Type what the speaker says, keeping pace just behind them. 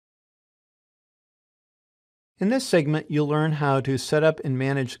In this segment, you'll learn how to set up and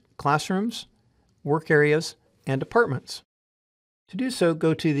manage classrooms, work areas, and departments. To do so,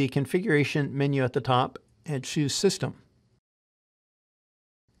 go to the Configuration menu at the top and choose System.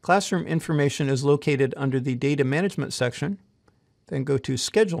 Classroom information is located under the Data Management section. Then go to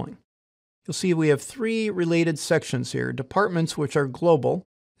Scheduling. You'll see we have three related sections here. Departments, which are global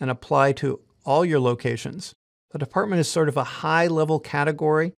and apply to all your locations. The department is sort of a high-level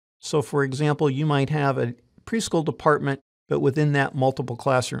category. So for example, you might have a preschool department, but within that, multiple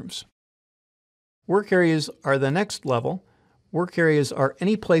classrooms. Work areas are the next level. Work areas are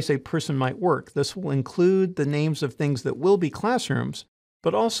any place a person might work. This will include the names of things that will be classrooms,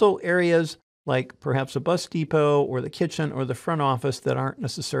 but also areas like perhaps a bus depot or the kitchen or the front office that aren't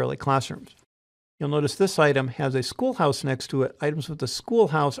necessarily classrooms. You'll notice this item has a schoolhouse next to it. Items with the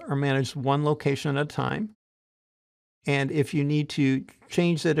schoolhouse are managed one location at a time. And if you need to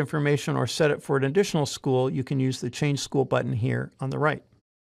change that information or set it for an additional school, you can use the Change School button here on the right.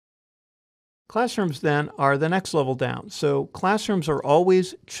 Classrooms then are the next level down. So classrooms are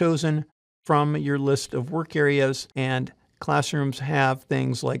always chosen from your list of work areas, and classrooms have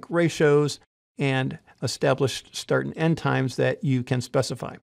things like ratios and established start and end times that you can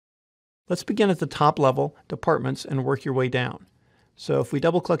specify. Let's begin at the top level, departments, and work your way down. So if we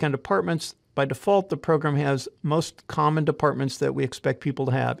double-click on departments, by default, the program has most common departments that we expect people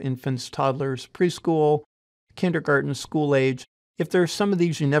to have: infants, toddlers, preschool, kindergarten, school age. If there are some of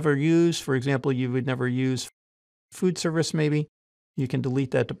these you never use, for example, you would never use food service maybe, you can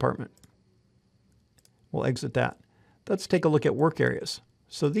delete that department. We'll exit that. Let's take a look at work areas.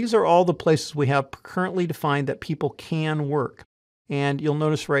 So these are all the places we have currently defined that people can work. And you'll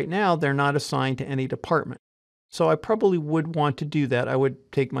notice right now they're not assigned to any department. So I probably would want to do that. I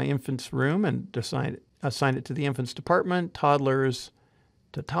would take my infants room and assign it to the infants department, toddlers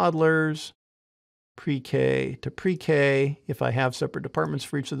to toddlers, pre-K to pre-K, if I have separate departments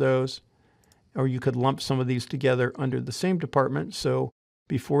for each of those. Or you could lump some of these together under the same department. So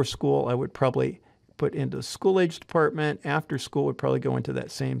before school, I would probably put into the school age department. After school would probably go into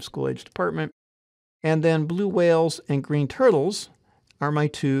that same school age department. And then blue whales and green turtles are my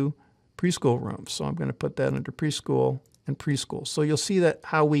two preschool rooms. So I'm going to put that under preschool and preschool. So you'll see that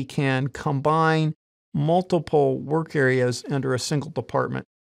how we can combine multiple work areas under a single department,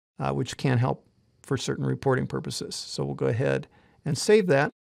 which can help for certain reporting purposes. So we'll go ahead and save that.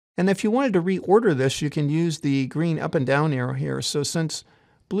 And if you wanted to reorder this, you can use the green up and down arrow here. So since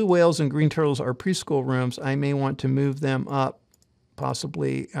blue whales and green turtles are preschool rooms, I may want to move them up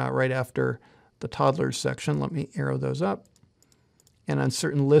possibly right after the toddlers section. Let me arrow those up. And on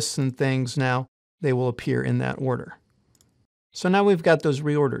certain lists and things now, they will appear in that order. So now we've got those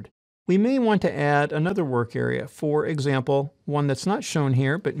reordered. We may want to add another work area. For example, one that's not shown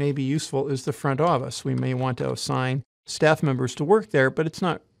here but may be useful is the front office. We may want to assign staff members to work there, but it's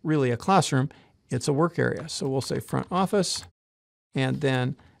not really a classroom, it's a work area. So we'll say front office, and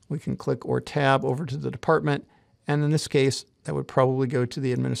then we can click or tab over to the department. And in this case, that would probably go to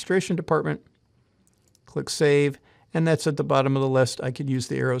the administration department. Click Save, and that's at the bottom of the list. I could use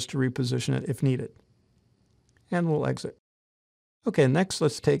the arrows to reposition it if needed. And we'll exit. Okay, next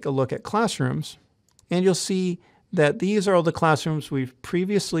let's take a look at classrooms. And you'll see that these are all the classrooms we've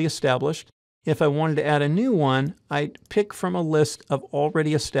previously established. If I wanted to add a new one, I'd pick from a list of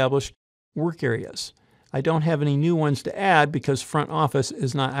already established work areas. I don't have any new ones to add because front office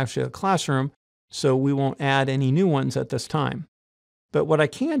is not actually a classroom, so we won't add any new ones at this time. But what I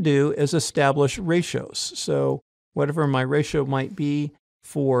can do is establish ratios. So whatever my ratio might be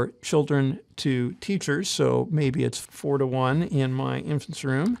for children to teachers, so maybe it's 4:1 in my infants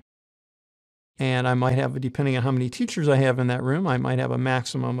room. And I might have, depending on how many teachers I have in that room, I might have a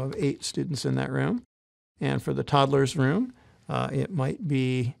maximum of 8 students in that room. And for the toddlers room, it might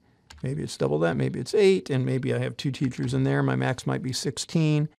be, maybe it's double that, maybe it's 8, and maybe I have 2 teachers in there. My max might be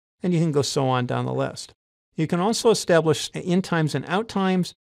 16, and you can go so on down the list. You can also establish in times and out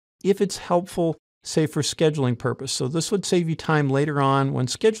times if it's helpful, say for scheduling purpose. So this would save you time later on when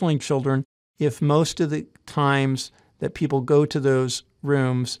scheduling children if most of the times that people go to those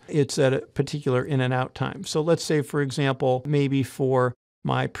rooms, it's at a particular in and out time. So let's say, for example, maybe for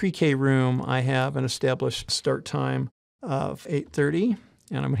my pre-K room, I have an established start time of 8:30,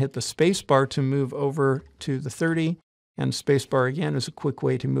 and I'm going to hit the space bar to move over to the 30, and space bar again is a quick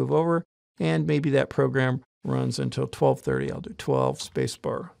way to move over, and maybe that program runs until 12:30. I'll do 12 space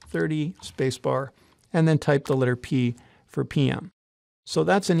bar 30 space bar, and then type the letter P for PM. So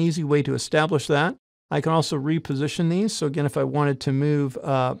that's an easy way to establish that. I can also reposition these. So again, if I wanted to move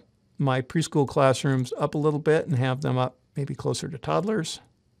my preschool classrooms up a little bit and have them up maybe closer to toddlers,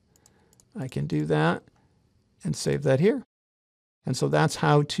 I can do that. and save that here. And so that's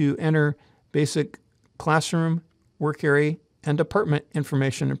how to enter basic classroom, work area, and department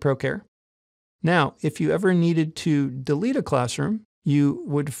information in Procare. Now, if you ever needed to delete a classroom, you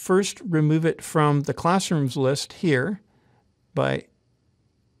would first remove it from the classrooms list here by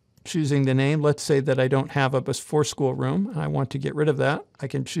choosing the name. Let's say that I don't have a before school room and I want to get rid of that. I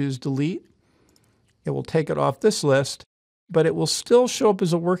can choose delete. It will take it off this list, but it will still show up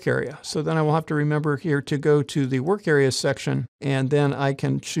as a work area. So then I will have to remember here to go to the work areas section, and then I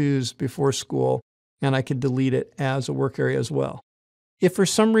can choose before school and I can delete it as a work area as well. If for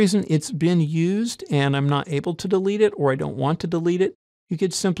some reason it's been used and I'm not able to delete it, or I don't want to delete it, you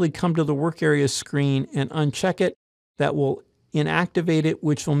could simply come to the work areas screen and uncheck it. That will inactivate it,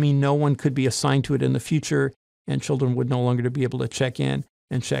 which will mean no one could be assigned to it in the future, and children would no longer be able to check in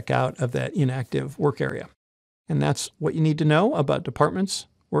and check out of that inactive work area. And that's what you need to know about departments,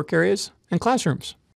 work areas, and classrooms.